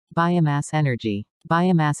Biomass energy.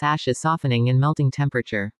 Biomass ashes softening and melting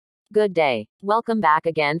temperature. Good day. Welcome back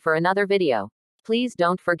again for another video. Please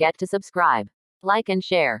don't forget to subscribe, like and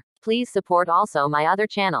share. Please support also my other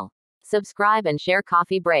channel. Subscribe and share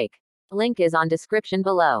coffee break. Link is on description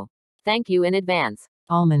below. Thank you in advance.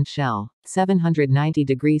 Almond shell. 790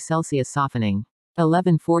 degrees Celsius softening.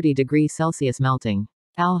 1140 degrees Celsius melting.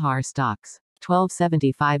 Alhar stalks.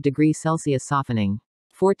 1275 degrees Celsius softening.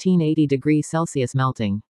 1480 degrees Celsius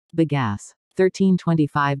melting. Bagasse.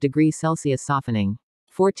 1325 degrees Celsius softening.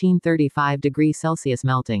 1435 degrees Celsius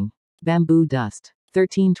melting. Bamboo dust.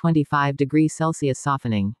 1325 degrees Celsius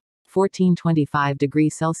softening. 1425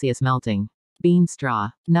 degrees Celsius melting. Bean straw.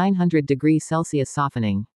 900 degrees Celsius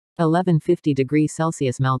softening. 1150 degrees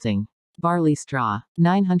Celsius melting. Barley straw.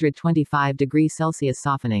 925 degrees Celsius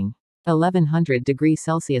softening. 1100 degrees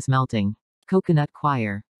Celsius melting. Coconut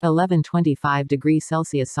coir. 1125 degrees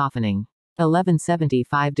Celsius softening.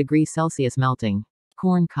 1175 degrees Celsius melting.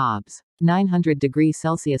 Corn cobs. 900 degrees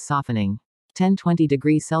Celsius softening. 1020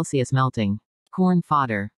 degrees Celsius melting. Corn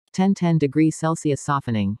fodder. 1010 degrees Celsius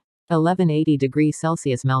softening. 1180 degrees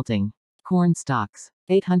Celsius melting. Corn stalks.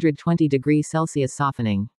 820 degrees Celsius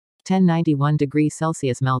softening. 1091 degrees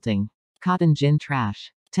Celsius melting. Cotton gin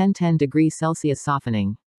trash. 1010 degrees Celsius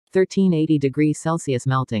softening. 1380 degrees Celsius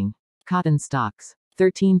melting. Cotton stalks.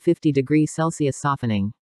 1350 degrees Celsius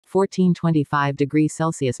softening. 1425 degrees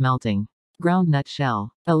Celsius melting. Groundnut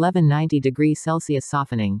shell. 1190 degrees Celsius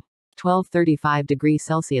softening. 1235 degrees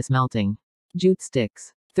Celsius melting. Jute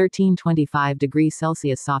sticks. 1325 degrees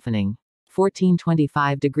Celsius softening.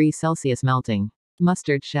 1425 degrees Celsius melting.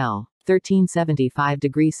 Mustard shell. 1375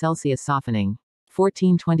 degrees Celsius softening.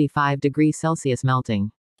 1425 degrees Celsius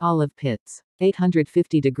melting. Olive pits.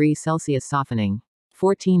 850 degrees Celsius softening.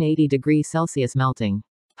 1480 degrees Celsius melting.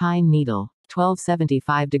 Pine needle.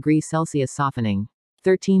 1275 degrees Celsius softening.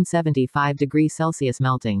 1375 degrees Celsius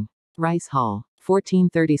melting. Rice hull.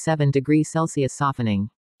 1437 degrees Celsius softening.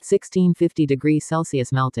 1650 degrees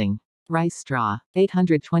Celsius melting. Rice straw.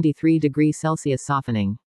 823 degrees Celsius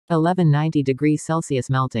softening. 1190 degrees Celsius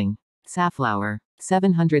melting. Safflower.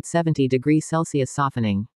 770 degrees Celsius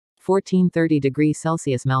softening. 1430 degrees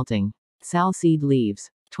Celsius melting. Sal seed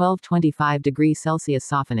leaves. 1225 degrees Celsius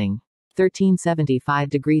softening. 1375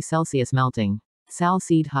 degrees Celsius melting. Sal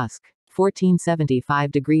seed husk.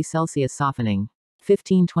 1475 degrees Celsius softening.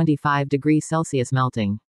 1525 degrees Celsius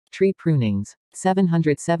melting. Tree prunings.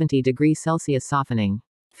 770 degrees Celsius softening.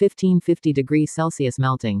 1550 degrees Celsius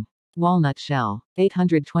melting. Walnut shell.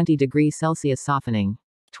 820 degrees Celsius softening.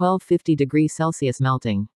 1250 degrees Celsius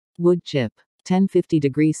melting. Wood chip. 1050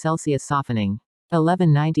 degrees Celsius softening.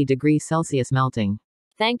 1190 degrees Celsius melting.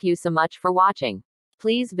 Thank you so much for watching.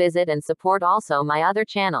 Please visit and support also my other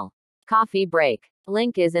channel. Coffee Break.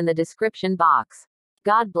 Link is in the description box.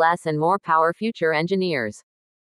 God bless and more power future engineers.